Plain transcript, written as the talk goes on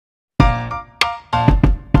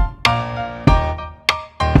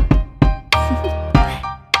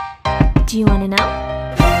Do you wanna know?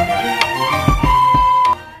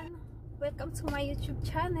 Welcome to my YouTube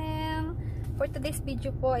channel. For today's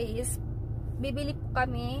video po is bibili po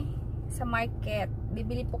kami sa market.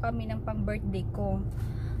 Bibili po kami ng pang birthday ko.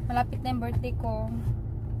 Malapit na yung birthday ko,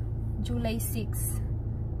 July 6.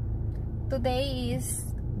 Today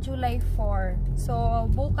is July 4. So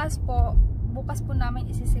bukas po namin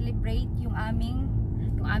isi-celebrate yung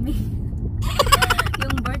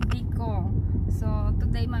yung birthday ko. So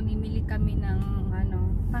today mamimili kami ng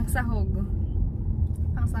pangsahog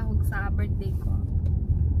sa birthday ko.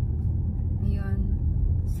 Ayun.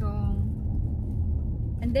 So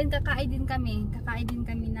and then kakain din kami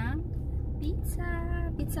ng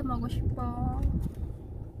pizza mogosh po.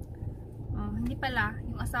 Hindi pala,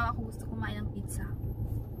 yung asawa ko gusto kumain ng pizza.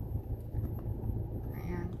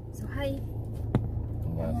 Ayan. So hi.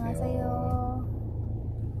 Annyeonghaseyo.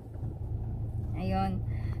 Ayun.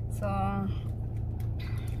 So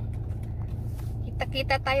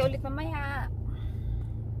kita tayo ulit mamaya.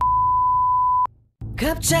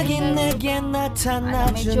 갑자기 내게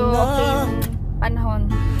나타나준 medyo 너 panahon.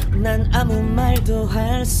 난 아무 말도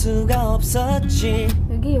할 수가 없었지.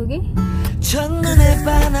 여기? 첫눈에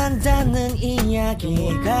반한다는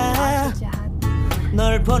이야기가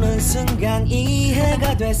널 보는 순간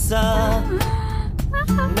이해가 됐어.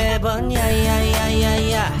 매번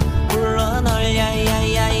야야야야야 불러 널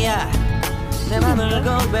야야야야 내 맘을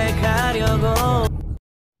고백하려고.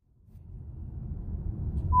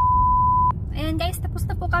 Ayan guys, tapos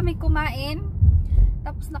na kaming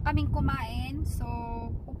kumain. So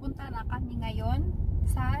pupunta na kami ngayon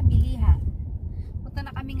sa bilihan. Punta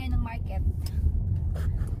na kami ngayon ng market.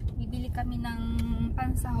 Bibili kami ng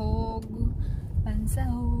pansahog.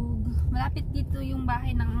 Malapit dito yung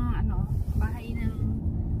bahay ng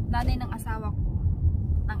nanay ng asawa ko,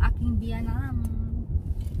 ng aking biyanam.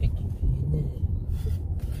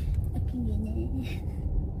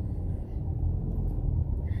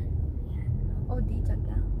 어디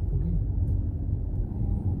저기야?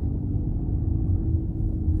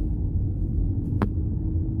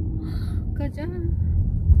 가자.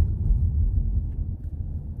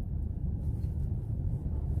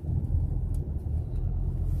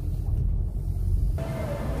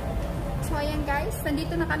 So ayan guys,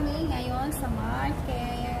 nandito na kami ngayon sa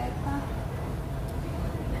market.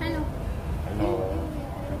 Hello.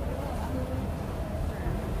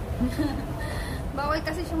 Bawal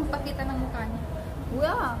kasi siyang magpakita ng mukha niya.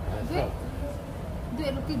 Uya! Dwe,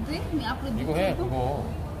 이렇게 돼? may upload 이거 해, 그거.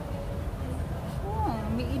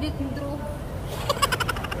 may edit intro.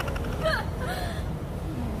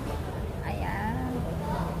 Ayan.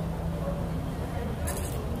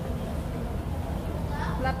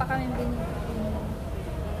 Wala pa kami binili.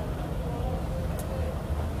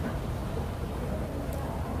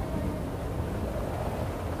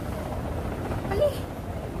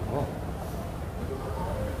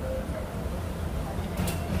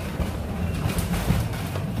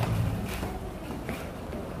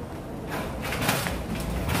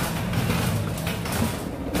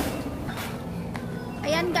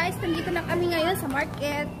 Ayan guys, nandito na kami ngayon sa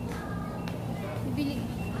market. Bibili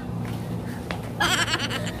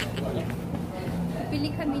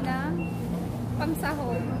kami ng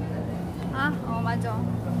pangsahog. 맞아.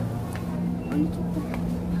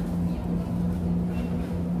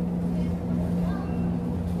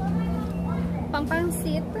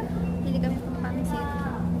 Pangpansit. Bili kami pangpansit.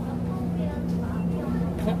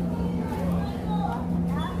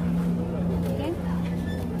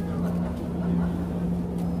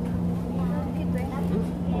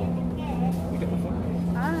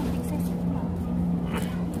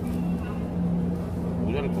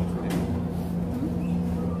 모자랄 것 같은데.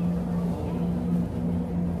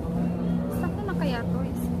 Saan na kaya to?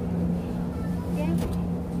 Okay.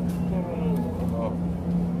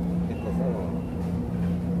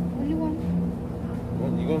 Uliwan.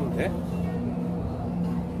 이거는 돼?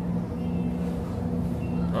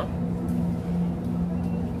 어?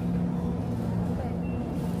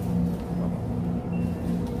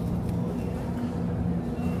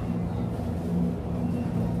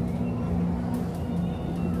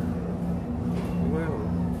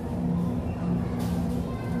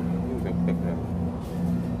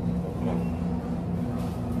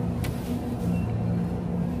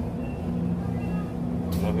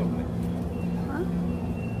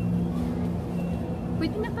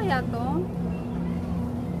 Pwede na kaya to?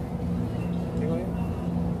 이거요?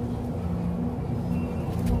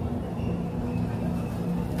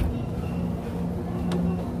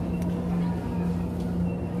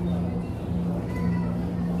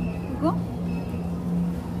 Go?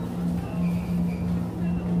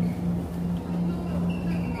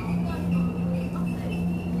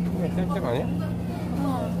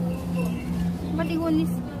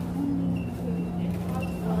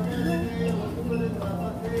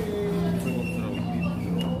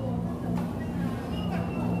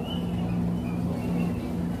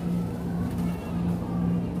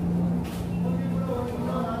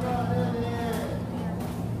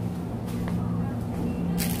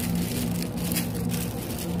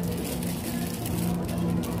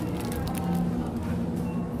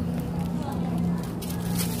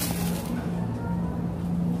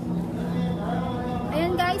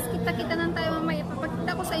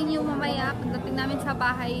 pagdating namin sa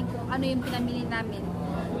bahay kung ano yung pinamili namin.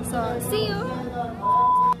 So, see you!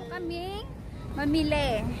 Kami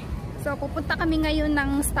mamili. So, pupunta kami ngayon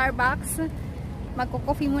ng Starbucks.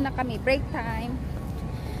 Magko-coffee muna kami. Break time.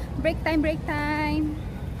 Break time, break time.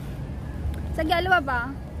 Sa gyalwa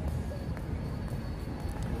ba?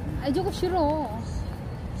 Ay, joko shiro.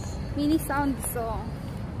 Mini sound so.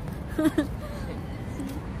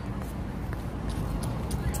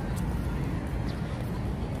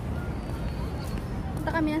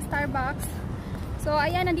 Punta kami ng Starbucks. So,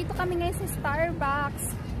 ayan, nandito kami ngayon sa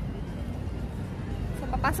Starbucks.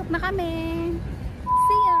 So, papasok na kami.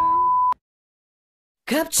 See ya!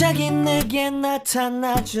 갑자기 내게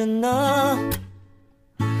나타나준 너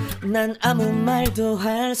난 아무 말도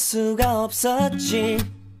할 수가 없었지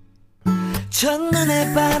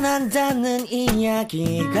첫눈에 반한다는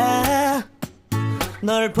이야기가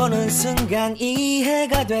널 보는 순간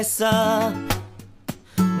이해가 됐어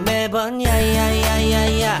매번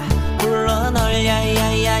야야야야야 불러 널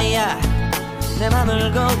야야야야 내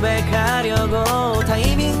맘을 고백하려고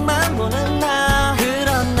타이밍만 보는 나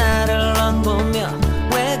그런 나를 넌 보며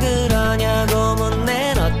왜 그러냐고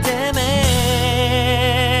묻네 너 때문에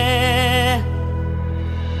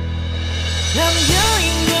I'm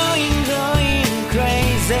going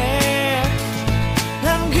crazy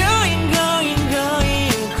I'm going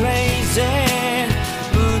crazy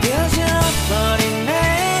무뎌져 버린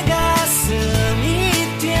내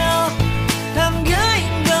가슴이 뛰어 I'm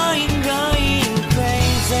going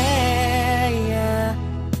crazy yeah.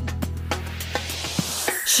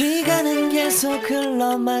 시간은 계속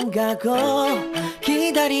흘러만 가고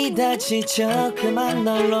기다리다 지쳐 그만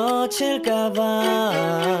널 놓칠까봐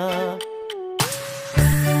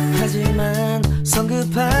하지만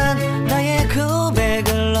성급한 나의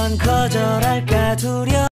고백을 넌 거절할까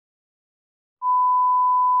두려워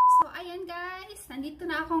So, ayan guys. Nandito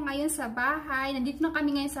na ako ngayon sa bahay. Nandito na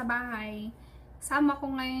kami ngayon sa bahay. Sama ko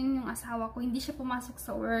ngayon yung asawa ko. Hindi siya pumasok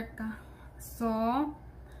sa work. So,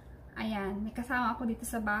 ayan. May kasama ako dito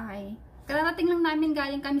sa bahay. Kararating lang namin,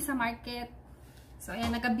 galing kami sa market. So,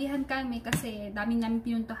 ayan. Nagabihan kami kasi daming namin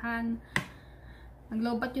pinuntahan.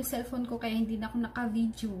 Naglobat yung cellphone ko kaya hindi na ako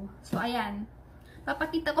naka-video. So, ayan.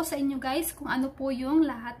 Papakita ko sa inyo guys kung ano po yung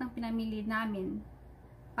lahat ng pinamili namin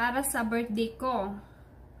para sa birthday ko.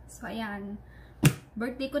 So, ayan.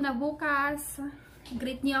 Birthday ko na bukas.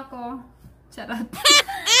 Greet niyo ako. Charot.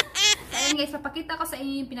 So, ayan guys. Papakita ko sa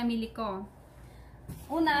inyo yung pinamili ko.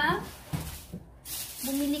 Una,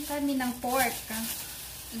 bumili kami ng pork.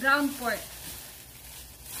 Ground pork.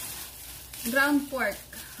 Ground pork.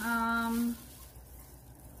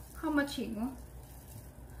 How much higo?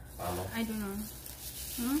 I don't know.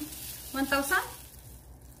 1,000?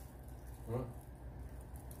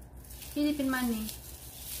 Philippine money.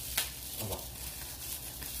 Apa?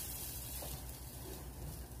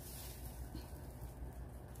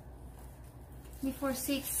 Before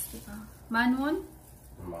 6, diba? Manon?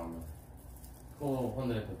 Mama.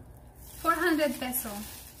 400. 400 peso.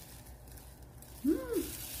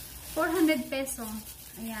 400 peso.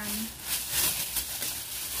 Ayan.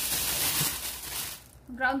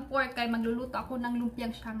 Ground pork, kaya magluluto ako ng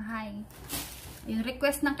lumpiang Shanghai. Yung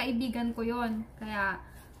request ng kaibigan ko yon. Kaya,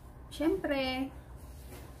 syempre.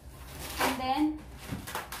 And then,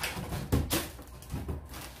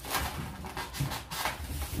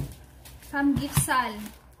 samgipsal.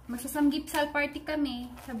 Magsa-samgipsal party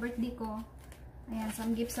kami sa birthday ko. Ayan,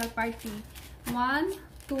 samgipsal party. 1,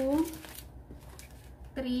 2,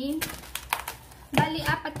 3. Bali,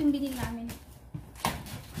 4 yung binili namin.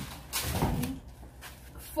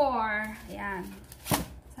 4. Ayan.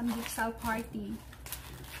 Samgipsal party.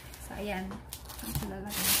 So, ayan. Ito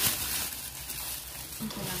lalagay.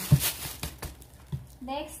 Ito lang.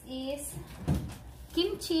 Next is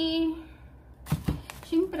kimchi.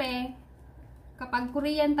 Siyempre, kapag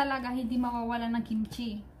Korean talaga, hindi mawawala ng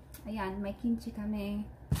kimchi. Ayan, may kimchi kami.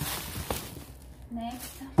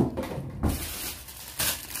 Next.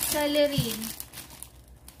 Celery.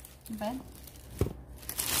 Diba?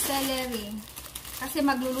 Celery. Kasi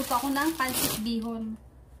magluluto ako ng pancit bihon.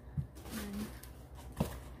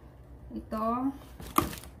 Ito.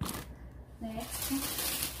 Next.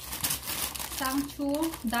 Sangchu,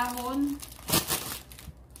 dahon.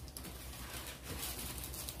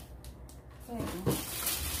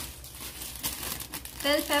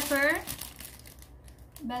 Bell pepper.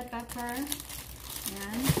 Bell pepper.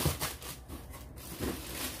 Ayan.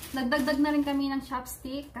 Nagdagdag na rin kami ng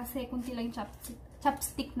chopstick kasi kunti lang yung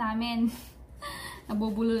chopstick namin.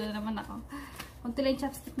 Nabubulo na naman ako. Kunti lang yung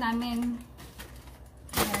chopstick namin.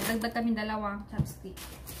 Ayan, dagdag kami 2 chopstick.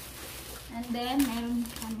 And then, meron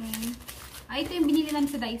kami... ito yung binili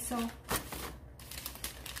namin sa Daiso.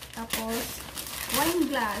 Tapos,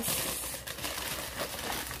 wine glass.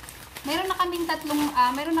 Meron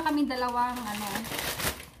na kaming dalawang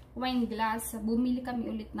wine glass. Bumili kami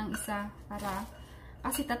ulit ng isa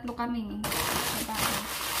kasi 3 kami. Diba?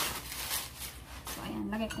 So, ayan.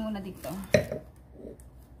 Lagay ko muna dito.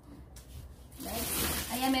 Next.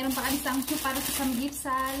 Ayan, meron pa kami samgyup para sa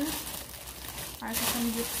samgyeopsal.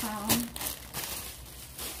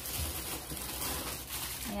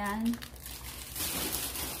 Ayan.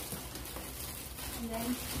 And then,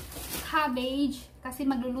 cabbage. Kasi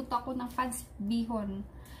magluluto ako ng pancit bihon.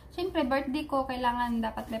 Siyempre, birthday ko, kailangan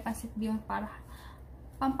dapat may pancit bihon para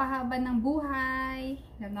pampahaba ng buhay.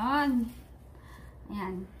 Ganon.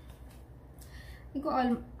 Ayan. Iko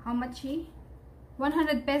how much eh?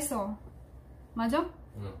 100 peso. Majo?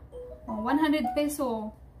 Oh, 100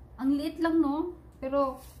 peso. Ang liit lang, no?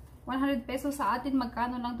 Pero, 100 peso sa atin,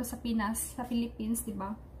 magkano lang to sa Pinas, sa Philippines,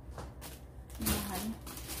 diba? Mahal.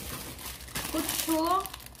 Kutso.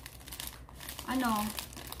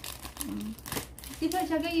 Diba,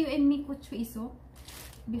 Jaga, you and me kutso iso?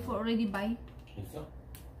 Before already buy? Iso?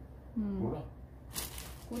 Mura.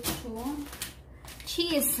 Kutso.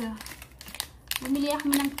 Cheese. Bumili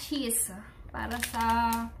kami ng cheese para sa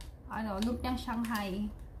lumpiang Shanghai.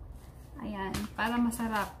 Ayan, para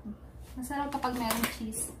masarap. Masarap kapag mayroong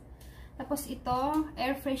cheese. Tapos ito,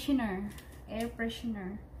 air freshener.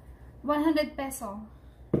 100 peso.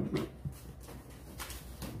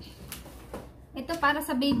 Ito para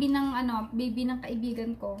sa baby ng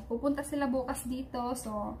kaibigan ko. Pupunta sila bukas dito,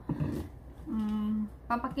 so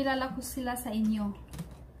papakilala ko sila sa inyo.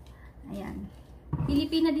 Ayan.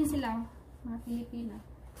 Pilipina din sila, mga Pilipina.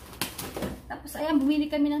 Tapos ayan, bumili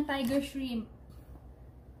kami ng tiger shrimp.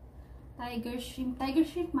 Tiger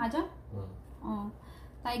shrimp, maja? Oh,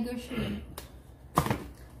 tiger shrimp.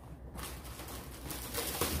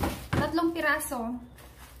 3 piraso.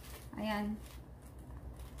 Ayan.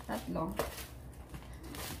 3.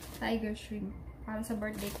 Tiger shrimp. Para sa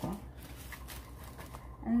birthday ko.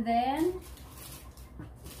 And then,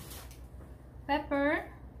 pepper.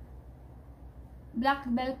 Black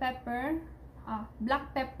bell pepper.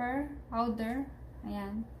 Black pepper powder.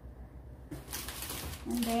 Ayan.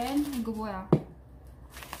 And then,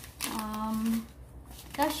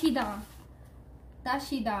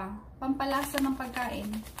 Dashida. Pampalasa ng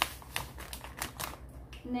pagkain.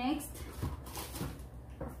 Next,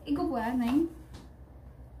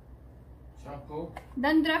 Shampoo?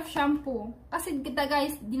 Dandruff shampoo. Kasi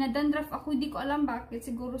guys, dinadandruff ako. Hindi ko alam bakit.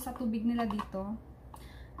 Siguro sa tubig nila dito.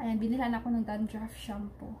 Ayan, binilan ako ng dandruff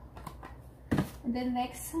shampoo. And then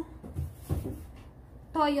next,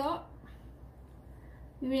 toyo.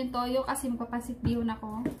 Bibili ng toyo kasi magpapansit bihon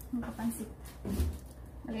ako. Magpapansit.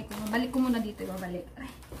 Balik ko muna dito. Babalik.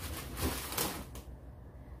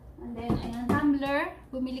 And then, ayan, tumbler.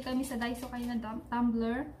 Bumili kami sa Daiso kayo ng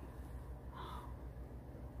tumbler.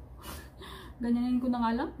 Ganyanin ko na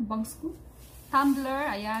nga lang. Bangs ko.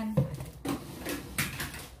 Tumbler. Ayan.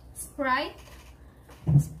 Sprite.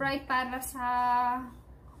 Sprite para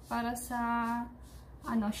sa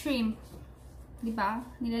shrimp. Diba?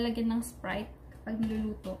 Nilalagyan ng Sprite kapag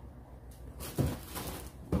niluluto.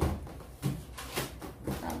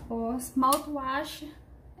 Tapos, mouthwash.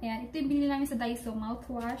 Ayan. Ito yung binili namin sa Daiso.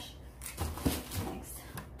 Mouthwash. Next.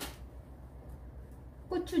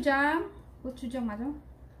 Gochujang. Gochujang ano?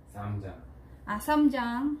 Samjang.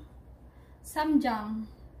 Samjang.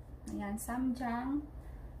 Ayan, samjang.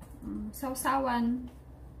 Sausawan.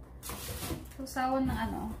 Sausawan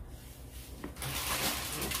ng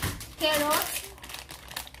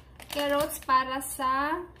Carrots para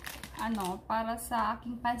sa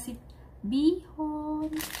aking pansit bihon.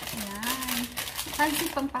 Ayan.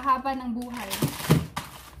 Pansit pampahaba ng buhay.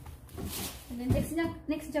 And then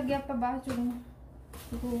next jagya pa ba?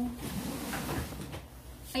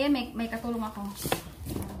 Ayan, may katulong ako.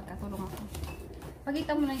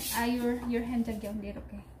 Pagkita mo lang your hand jagya ulit,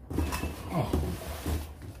 okay? Oh.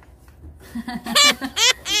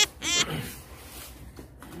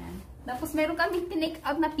 Ayan. Tapos meron kaming tinake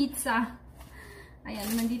out na pizza. Ayan,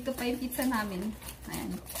 nandito pa yung pizza namin.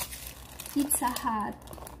 Ayan. Pizza Hut.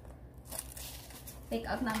 Take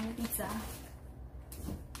out namin yung pizza.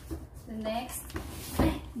 The next,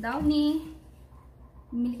 Downy.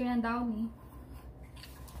 Bumili ko ng Downy.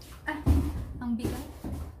 Ang bigat.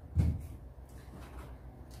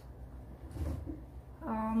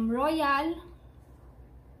 Royal.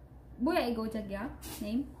 Buya igo jagya.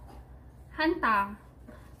 Name. Hanta.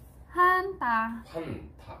 Hanta.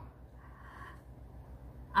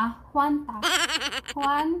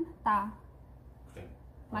 Juanta. 그래.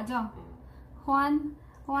 맞아. Juanta.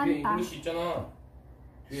 뒤에 잉글리시 있잖아.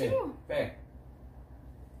 뒤에. 싫어. 백.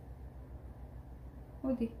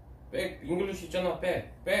 어디? 백 잉글리시 있잖아.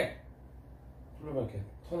 백. 불러봐 이렇게.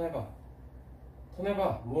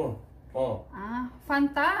 턴해봐. 뭘? 아,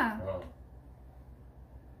 Fanta.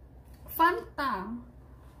 Fanta.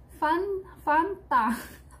 Fanta.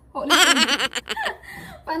 Ulit.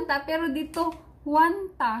 Fanta, pero dito,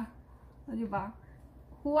 Juanta. O, diba?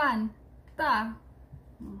 Juanta.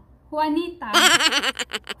 Juanita.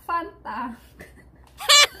 Fanta.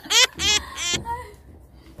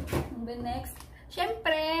 And then next,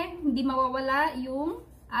 syempre, hindi mawawala yung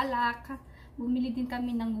alak. Bumili din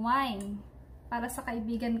kami ng wine para sa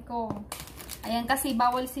kaibigan ko. Ayan, kasi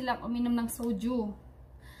bawal silang uminom ng soju.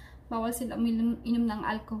 Bawal silang uminom ng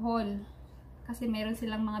alcohol. Kasi meron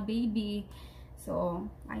silang mga baby. So,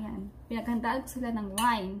 ayan. Pinaghandaan ko sila ng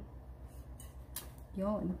wine.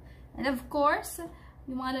 Yun. And of course,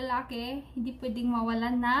 yung mga lalaki, hindi pwedeng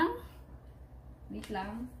mawalan ng wait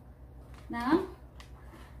lang. Ng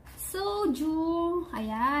soju.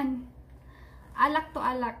 Ayan. Alak to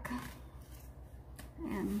alak.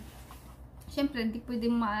 Ayan. Siyempre, hindi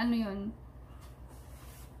pwedeng maano yun.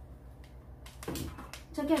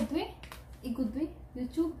 Tsagad, Igud,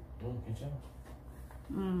 YouTube. 괜찮아.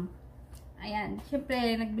 Ayan.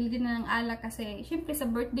 Siyempre, nagbili din na ng alak kasi, siyempre, sa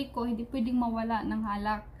birthday ko, hindi pwedeng mawala ng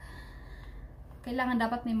alak. Kailangan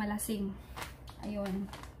dapat may malasing.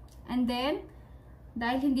 Ayun. And then,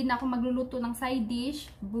 dahil hindi na ako magluluto ng side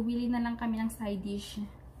dish, bumili na lang kami ng side dish.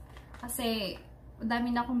 Kasi,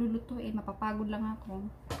 dami na akong luluto mapapagod lang ako.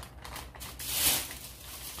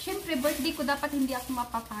 Siyempre, birthday ko, dapat hindi ako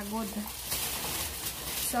mapapagod.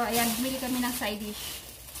 So, ayan, bumili kami ng side dish.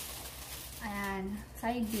 Ayan,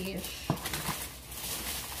 side dish.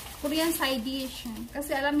 Korean side dish.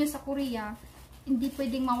 Kasi alam niyo sa Korea, hindi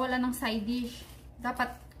pwedeng mawala ng side dish. Dapat,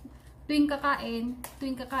 tuwing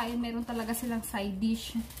kakain, meron talaga silang side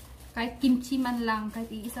dish. Kahit kimchi man lang, kahit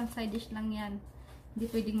isang side dish lang yan. Hindi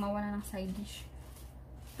pwedeng mawala ng side dish.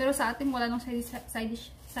 Pero sa atin, wala ng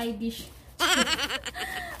side dish.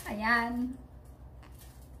 Ayan.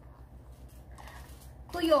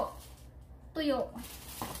 Tuyo.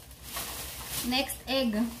 Next,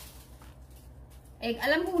 egg.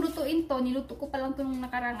 Alam kong lutuin to. Niluto ko pa lang to nung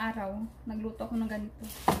nakarang araw. Nagluto ako ng ganito.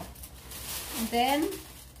 And then,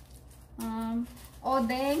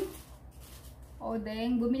 odeng.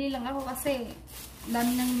 Bumili lang ako kasi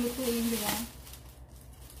dami nang lutuin, di ba?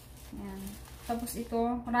 Ayan. Tapos ito,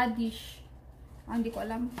 radish. Hindi ko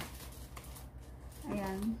alam.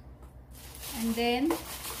 Ayan. And then,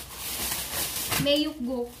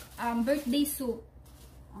 mayukguk, birthday soup.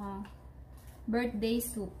 Birthday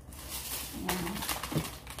soup. Ayan.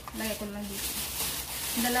 Lagay ko lang dito.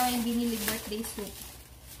 Dalawa yung binili birthday soup.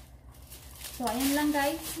 So, ayan lang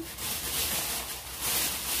guys.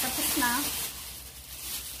 Tapos na.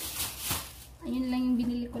 Ayun lang yung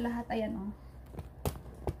binili ko lahat. Ayan o.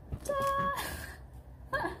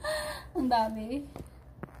 Ang dami.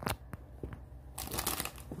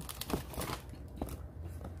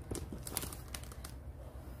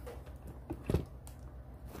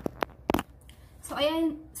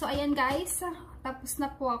 So ayan guys, tapos na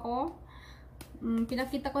po ako.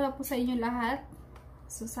 Pinakita ko na po sa inyo lahat.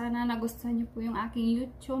 So sana nagustuhan niyo po yung aking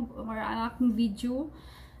YouTube or ang aking video.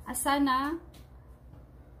 Sana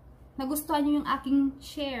nagustuhan niyo yung aking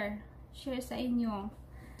share sa inyo.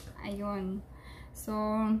 Ayun. So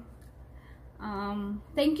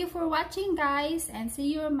thank you for watching guys, and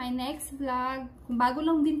see you in my next vlog. Kung bago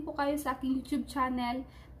lang din po kayo sa aking YouTube channel,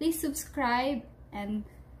 please subscribe and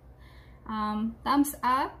thumbs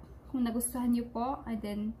up kung nagustuhan nyo po, and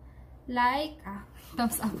then like,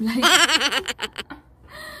 thumbs up, like.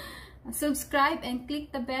 Subscribe and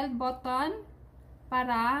click the bell button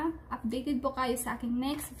para updated po kayo sa aking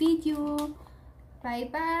next video. Bye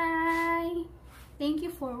bye! Thank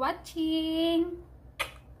you for watching!